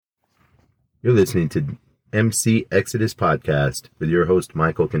You're listening to MC Exodus Podcast with your host,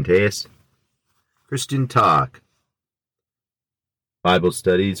 Michael Conteas. Christian Talk. Bible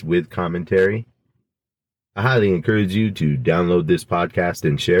studies with commentary. I highly encourage you to download this podcast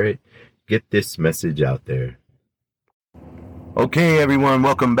and share it. Get this message out there. Okay, everyone,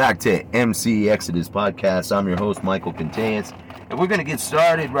 welcome back to MC Exodus Podcast. I'm your host, Michael Conteas, and we're going to get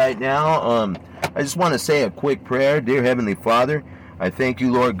started right now. I just want to say a quick prayer. Dear Heavenly Father, I thank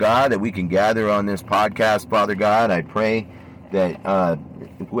you, Lord God, that we can gather on this podcast, Father God. I pray that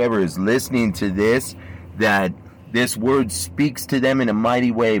whoever is listening to this, that this word speaks to them in a mighty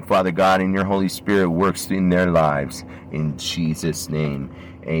way, Father God, and your Holy Spirit works in their lives. In Jesus' name,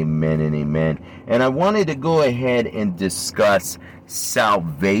 amen and amen. And I wanted to go ahead and discuss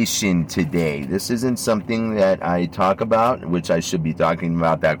salvation today. This isn't something that I talk about, which I should be talking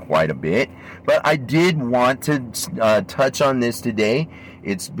about that quite a bit, but I did want to touch on this today.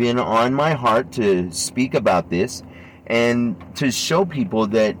 It's been on my heart to speak about this and to show people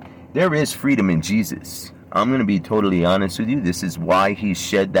that there is freedom in Jesus. I'm going to be totally honest with you. This is why he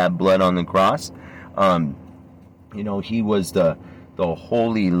shed that blood on the cross. He was the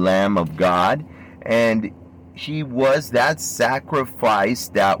holy Lamb of God, and he was that sacrifice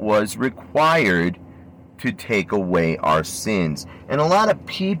that was required to take away our sins. And a lot of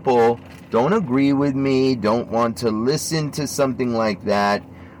people don't agree with me, don't want to listen to something like that.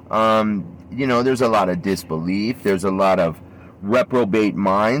 There's a lot of disbelief. There's a lot of reprobate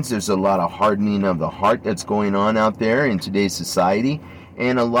minds. There's a lot of hardening of the heart that's going on out there in today's society.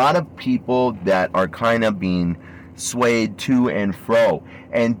 And a lot of people that are kind of being swayed to and fro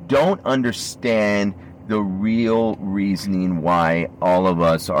and don't understand the real reasoning why all of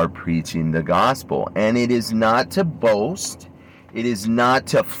us are preaching the gospel. And it is not to boast, it is not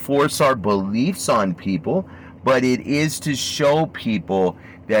to force our beliefs on people, but it is to show people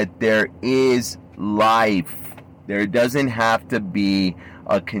that there is life. There doesn't have to be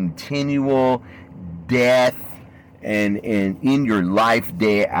a continual death and in your life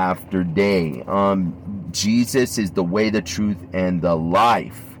day after day. Jesus is the way, the truth, and the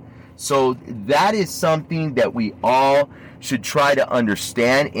life. So that is something that we all should try to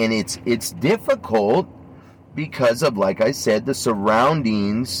understand, and it's difficult because of, like I said, the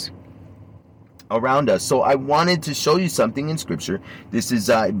surroundings around us. So I wanted to show you something in Scripture. This is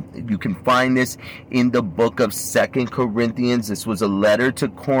you can find this in the book of 2 Corinthians. This was a letter to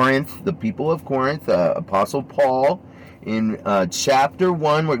Corinth, the people of Corinth, Apostle Paul. In chapter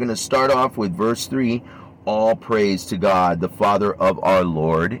 1, we're going to start off with verse 3. All praise to God, the Father of our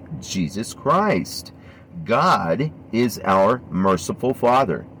Lord Jesus Christ. God is our merciful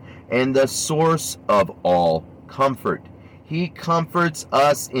Father and the source of all comfort. He comforts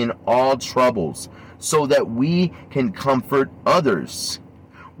us in all troubles so that we can comfort others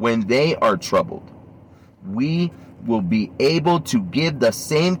when they are troubled. We will be able to give the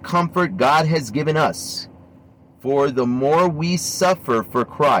same comfort God has given us. For the more we suffer for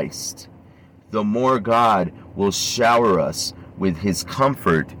Christ, the more God will shower us with his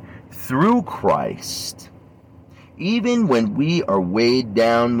comfort through Christ. Even when we are weighed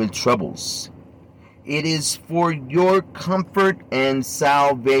down with troubles, it is for your comfort and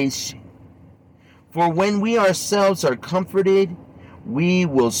salvation. For when we ourselves are comforted, we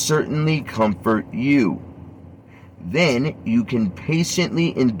will certainly comfort you. Then you can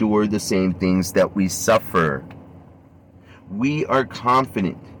patiently endure the same things that we suffer. We are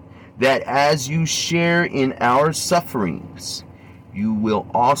confident that as you share in our sufferings, you will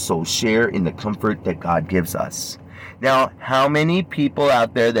also share in the comfort that God gives us. Now, how many people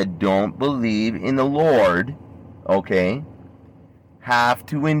out there that don't believe in the Lord, have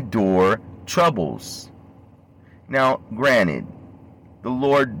to endure troubles? Now, granted, the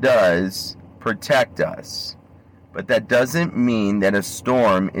Lord does protect us, but that doesn't mean that a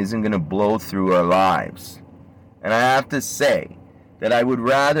storm isn't going to blow through our lives. And I have to say that I would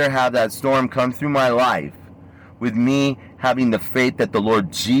rather have that storm come through my life with me having the faith that the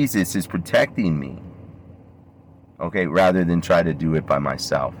Lord Jesus is protecting me, rather than try to do it by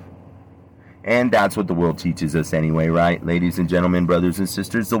myself. And that's what the world teaches us anyway, right? Ladies and gentlemen, brothers and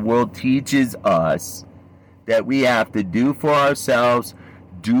sisters, the world teaches us that we have to do for ourselves,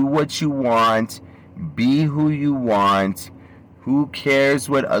 do what you want, be who you want, who cares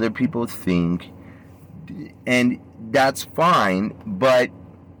what other people think, and that's fine, but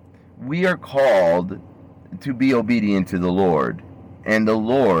we are called to be obedient to the Lord, and the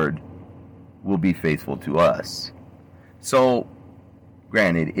Lord will be faithful to us. So,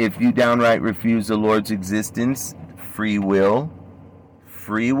 granted, if you downright refuse the Lord's existence, free will,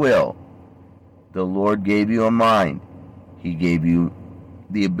 the Lord gave you a mind. He gave you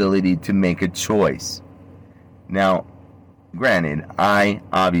the ability to make a choice. Now, granted, I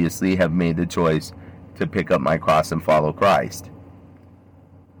obviously have made the choice to pick up my cross and follow Christ.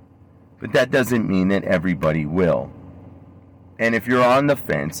 But that doesn't mean that everybody will. And if you're on the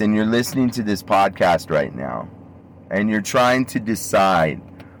fence and you're listening to this podcast right now, and you're trying to decide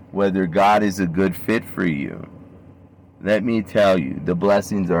whether God is a good fit for you, let me tell you, the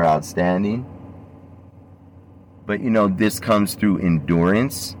blessings are outstanding. But this comes through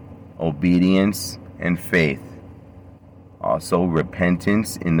endurance, obedience, and faith. Also,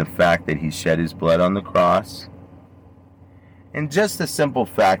 repentance in the fact that he shed his blood on the cross. And just the simple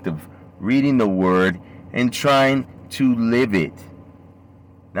fact of reading the word and trying to live it.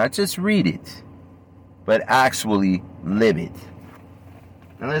 Not just read it, but actually live it.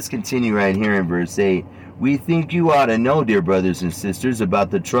 Now let's continue right here in verse 8. We think you ought to know, dear brothers and sisters,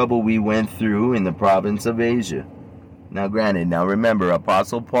 about the trouble we went through in the province of Asia. Now remember,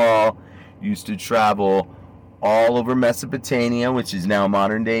 Apostle Paul used to travel all over Mesopotamia, which is now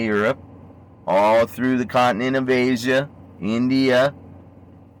modern-day Europe, all through the continent of Asia, India.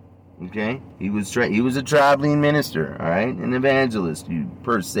 Okay, he was a traveling minister, all right, an evangelist,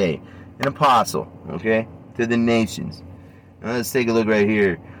 per se, an apostle, okay, to the nations. Now let's take a look right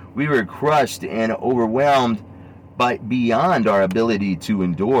here. We were crushed and overwhelmed beyond our ability to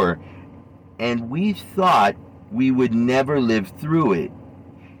endure, and we thought we would never live through it.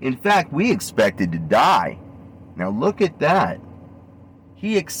 In fact, we expected to die. Now look at that.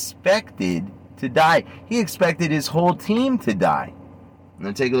 He expected to die. He expected his whole team to die.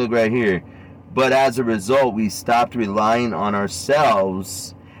 Now take a look right here. But as a result, we stopped relying on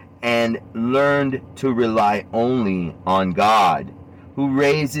ourselves and learned to rely only on God, who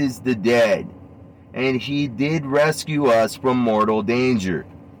raises the dead. And he did rescue us from mortal danger.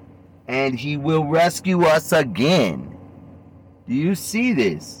 And he will rescue us again. Do you see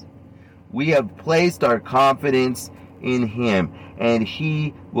this? We have placed our confidence in him, and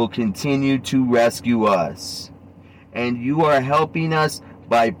he will continue to rescue us. And you are helping us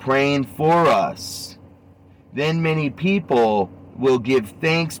by praying for us. Then many people will give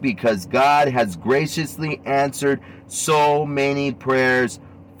thanks because God has graciously answered so many prayers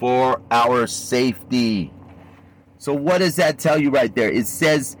for our safety. So what does that tell you right there? It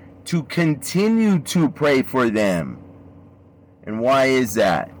says to continue to pray for them. And why is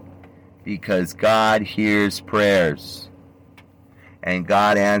that? Because God hears prayers. And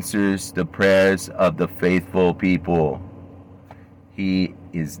God answers the prayers of the faithful people. He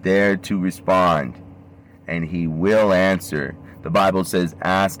is there to respond. And he will answer. The Bible says,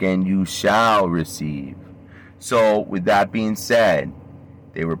 ask and you shall receive. So, with that being said,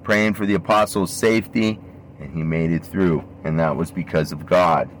 they were praying for the apostles' safety, and he made it through. And that was because of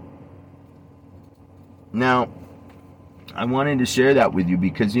God. Now, I wanted to share that with you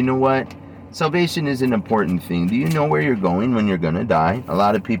because you know what? Salvation is an important thing. Do you know where you're going when you're going to die? A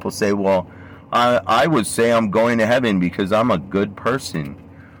lot of people say, well, I would say I'm going to heaven because I'm a good person.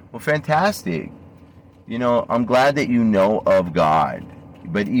 Well, fantastic. I'm glad that you know of God.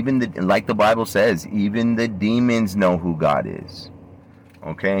 But like the Bible says, even the demons know who God is.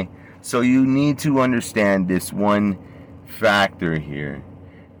 Okay? So you need to understand this one factor here.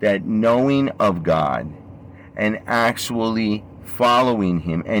 That knowing of God and actually following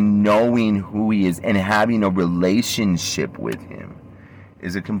him and knowing who he is and having a relationship with him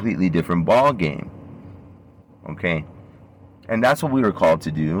is a completely different ball game. Okay? And that's what we were called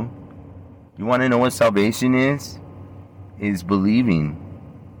to do. You want to know what salvation is? Is believing,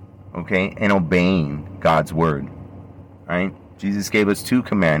 okay, and obeying God's word. Right? Jesus gave us 2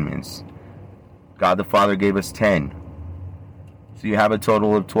 commandments. God the Father gave us 10. So you have a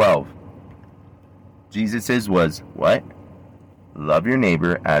total of 12. Jesus' was what? Love your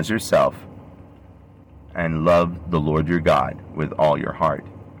neighbor as yourself, and love the Lord your God with all your heart.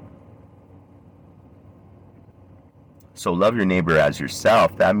 So love your neighbor as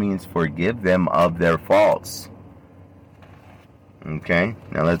yourself. That means forgive them of their faults. Okay,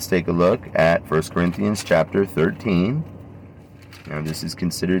 now let's take a look at 1 Corinthians chapter 13. Now this is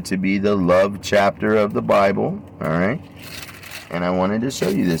considered to be the love chapter of the Bible. Alright, and I wanted to show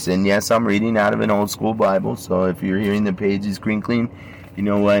you this. And yes, I'm reading out of an old school Bible, so if you're hearing the pages crinkling, you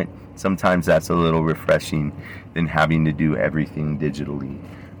know what? Sometimes that's a little refreshing than having to do everything digitally.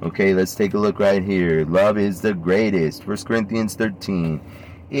 Okay, let's take a look right here. Love is the greatest. 1 Corinthians 13.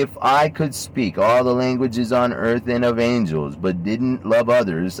 If I could speak all the languages on earth and of angels, but didn't love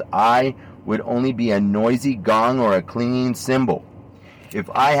others, I would only be a noisy gong or a clanging cymbal. If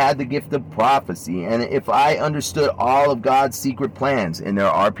I had the gift of prophecy, and if I understood all of God's secret plans, and there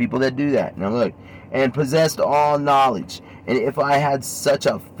are people that do that. Now look, and possessed all knowledge, and if I had such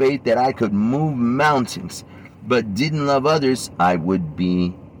a faith that I could move mountains, but didn't love others, I would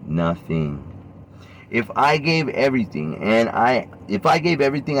be nothing. If I gave everything I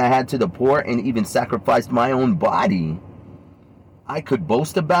had to the poor and even sacrificed my own body, I could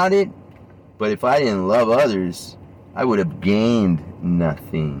boast about it, but if I didn't love others, I would have gained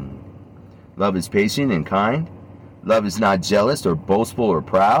nothing. Love is patient and kind. Love is not jealous or boastful or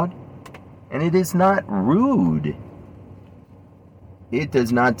proud, and it is not rude. It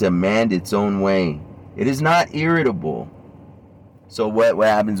does not demand its own way. It is not irritable. So what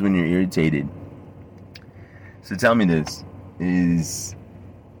happens when you're irritated? So tell me this,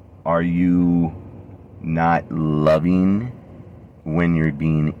 are you not loving when you're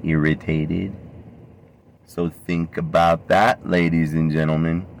being irritated? So think about that, ladies and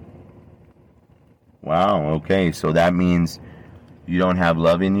gentlemen. Wow, okay, so that means you don't have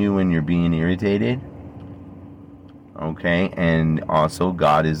love in you when you're being irritated? Okay, and also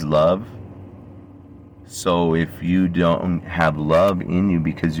God is love. So if you don't have love in you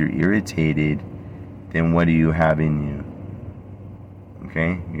because you're irritated, then what do you have in you?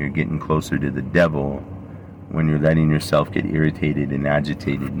 Okay, you're getting closer to the devil when you're letting yourself get irritated and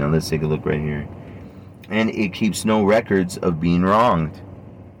agitated. Now let's take a look right here. And it keeps no records of being wronged.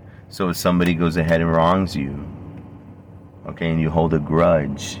 So if somebody goes ahead and wrongs you, okay, and you hold a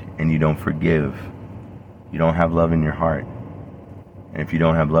grudge and you don't forgive, you don't have love in your heart. And if you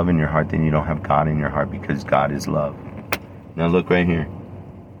don't have love in your heart, then you don't have God in your heart, because God is love. Now look right here.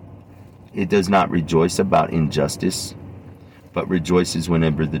 It does not rejoice about injustice, but rejoices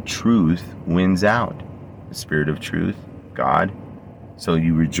whenever the truth wins out. The Spirit of truth, God. So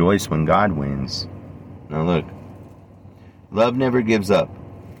you rejoice when God wins. Now look. Love never gives up,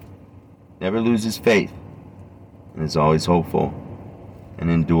 never loses faith, and is always hopeful, and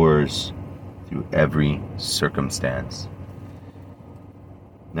endures through every circumstance.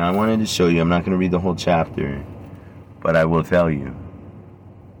 Now I wanted to show you, I'm not going to read the whole chapter, but I will tell you,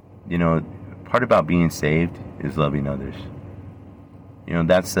 part about being saved is loving others.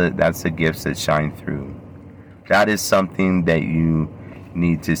 That's the gifts that shine through. That is something that you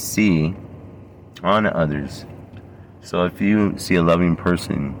need to see on others. So if you see a loving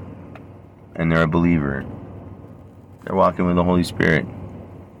person and they're a believer, they're walking with the Holy Spirit.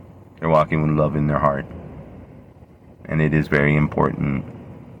 They're walking with love in their heart. And it is very important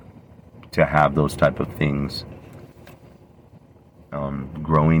to have those type of things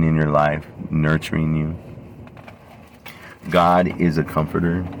growing in your life, nurturing you. God is a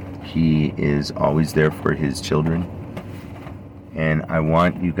comforter. He is always there for his children. And I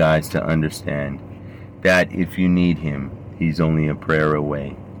want you guys to understand that if you need him, he's only a prayer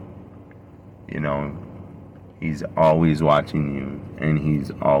away. He's always watching you, and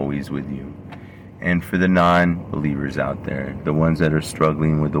he's always with you. And for the non-believers out there, the ones that are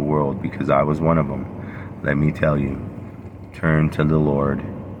struggling with the world, because I was one of them, let me tell you, turn to the Lord.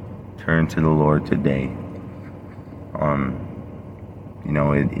 Turn to the Lord today.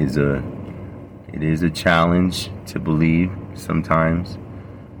 It is a challenge to believe sometimes.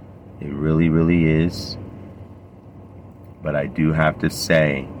 It really, really is. But I do have to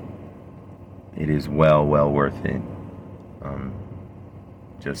say, it is well worth it.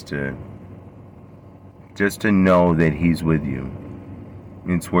 Just to know that he's with you.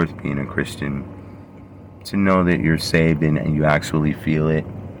 It's worth being a Christian. To know that you're saved and you actually feel it.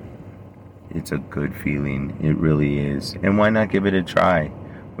 It's a good feeling. It really is. And why not give it a try?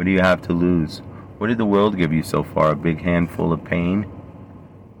 What do you have to lose? What did the world give you so far? A big handful of pain?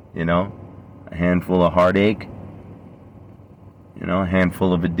 A handful of heartache? A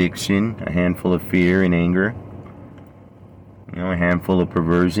handful of addiction? A handful of fear and anger? A handful of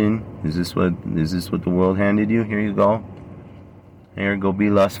perversion? Is this what the world handed you? Here you go. Here, go be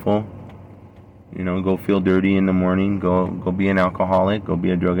lustful. Go feel dirty in the morning. Go be an alcoholic. Go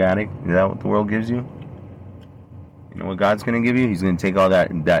be a drug addict. Is that what the world gives you? You know what God's going to give you? He's going to take all that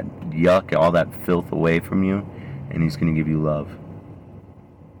yuck, all that filth away from you, and he's going to give you love.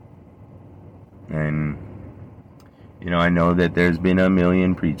 And, I know that there's been a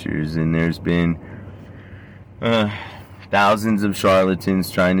million preachers, and there's been thousands of charlatans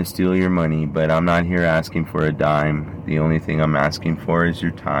trying to steal your money, but I'm not here asking for a dime. The only thing I'm asking for is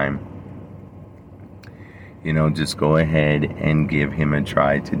your time. Just go ahead and give him a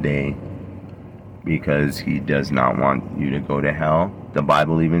try today, because he does not want you to go to hell. The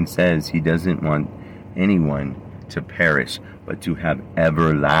Bible even says he doesn't want anyone to perish, but to have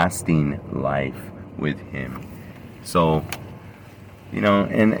everlasting life with him. So,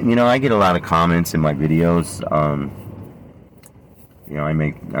 I get a lot of comments in my videos. I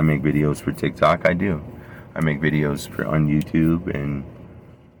make videos for TikTok. I do. I make videos on YouTube, and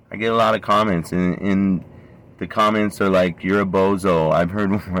I get a lot of comments, and the comments are like, "You're a bozo." I've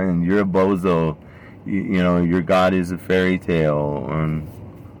heard one, "You're a bozo. Your God is a fairy tale." And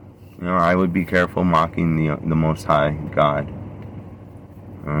I would be careful mocking the Most High God.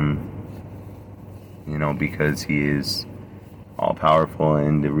 Because He is all powerful,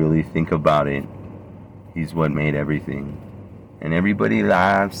 and to really think about it, He's what made everything. And everybody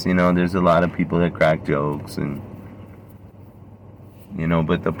laughs, there's a lot of people that crack jokes, and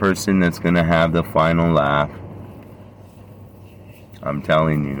but the person that's gonna have the final laugh, I'm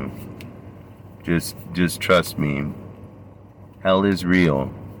telling you, just trust me, hell is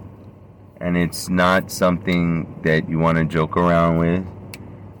real, and it's not something that you want to joke around with.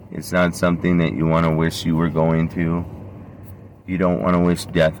 It's not something that you want to wish you were going to. You don't want to wish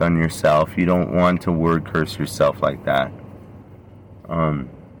death on yourself. You don't want to word curse yourself like that.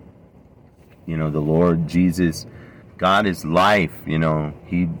 The Lord Jesus, God is life.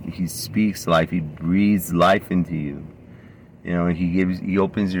 He speaks life. He breathes life into you. He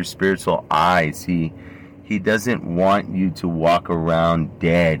opens your spiritual eyes. He doesn't want you to walk around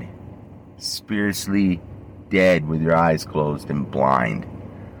dead, spiritually dead, with your eyes closed and blind.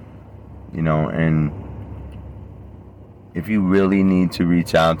 And if you really need to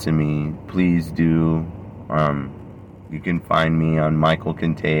reach out to me, please do. You can find me on Michael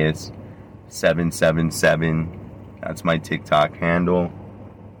Conteas 777. That's my TikTok handle.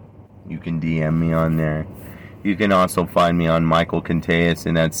 You can DM me on there. You can also find me on Michael Conteas,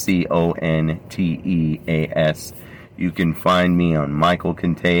 and that's Conteas. You can find me on Michael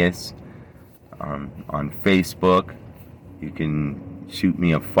Conteas on Facebook. You can shoot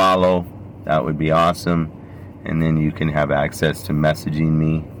me a follow. That would be awesome. And then you can have access to messaging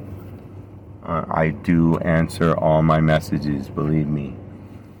me. I do answer all my messages, believe me.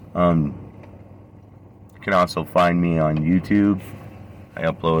 You can also find me on YouTube. I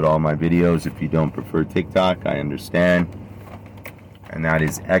upload all my videos. If you don't prefer TikTok, I understand. And that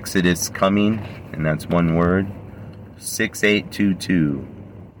is Exodus Coming, and that's one word, 6822.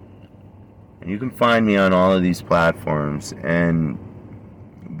 And you can find me on all of these platforms, and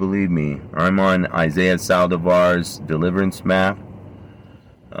believe me, I'm on Isaiah Saldivar's Deliverance Map.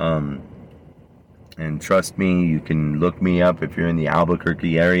 And trust me, you can look me up if you're in the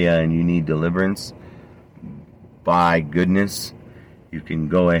Albuquerque area and you need deliverance. By goodness, you can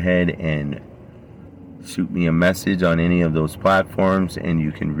go ahead and shoot me a message on any of those platforms, and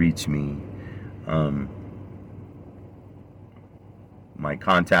you can reach me. My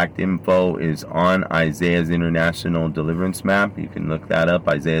contact info is on Isaiah's International Deliverance Map. You can look that up,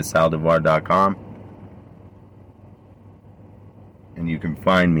 isaiahsaldivar.com. And you can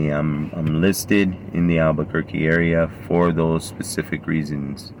find me. I'm listed in the Albuquerque area for those specific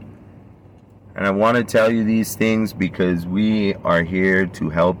reasons. And I want to tell you these things because we are here to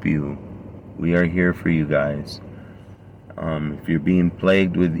help you. We are here for you guys. If you're being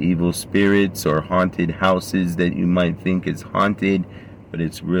plagued with evil spirits or haunted houses that you might think is haunted, but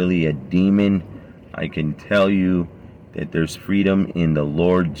it's really a demon, I can tell you that there's freedom in the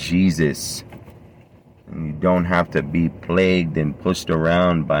Lord Jesus. And you don't have to be plagued and pushed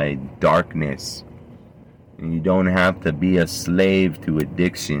around by darkness. And you don't have to be a slave to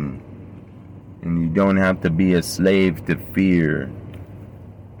addiction. And you don't have to be a slave to fear.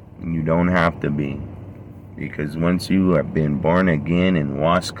 And you don't have to be. Because once you have been born again and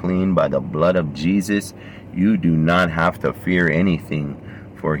washed clean by the blood of Jesus, you do not have to fear anything,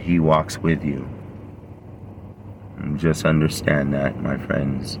 for He walks with you. And just understand that, my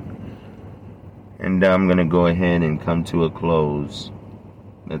friends. And I'm going to go ahead and come to a close.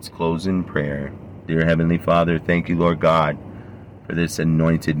 Let's close in prayer. Dear Heavenly Father, thank you, Lord God, for this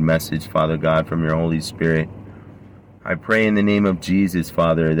anointed message, Father God, from your Holy Spirit. I pray in the name of Jesus,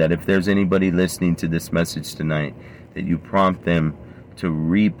 Father, that if there's anybody listening to this message tonight, that you prompt them to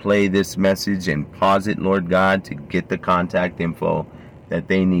replay this message and pause it, Lord God, to get the contact info that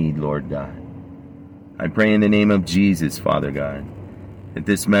they need, Lord God. I pray in the name of Jesus, Father God, that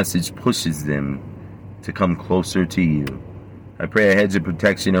this message pushes them to come closer to you. I pray a hedge of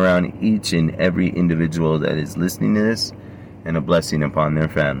protection around each and every individual that is listening to this, and a blessing upon their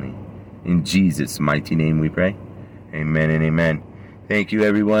family. In Jesus' mighty name we pray. Amen and amen. Thank you,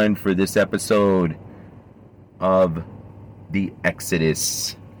 everyone, for this episode of the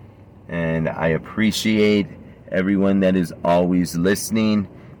Exodus. And I appreciate everyone that is always listening.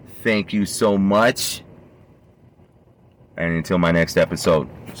 Thank you so much. And until my next episode,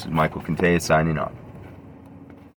 this is Michael Conteas signing off.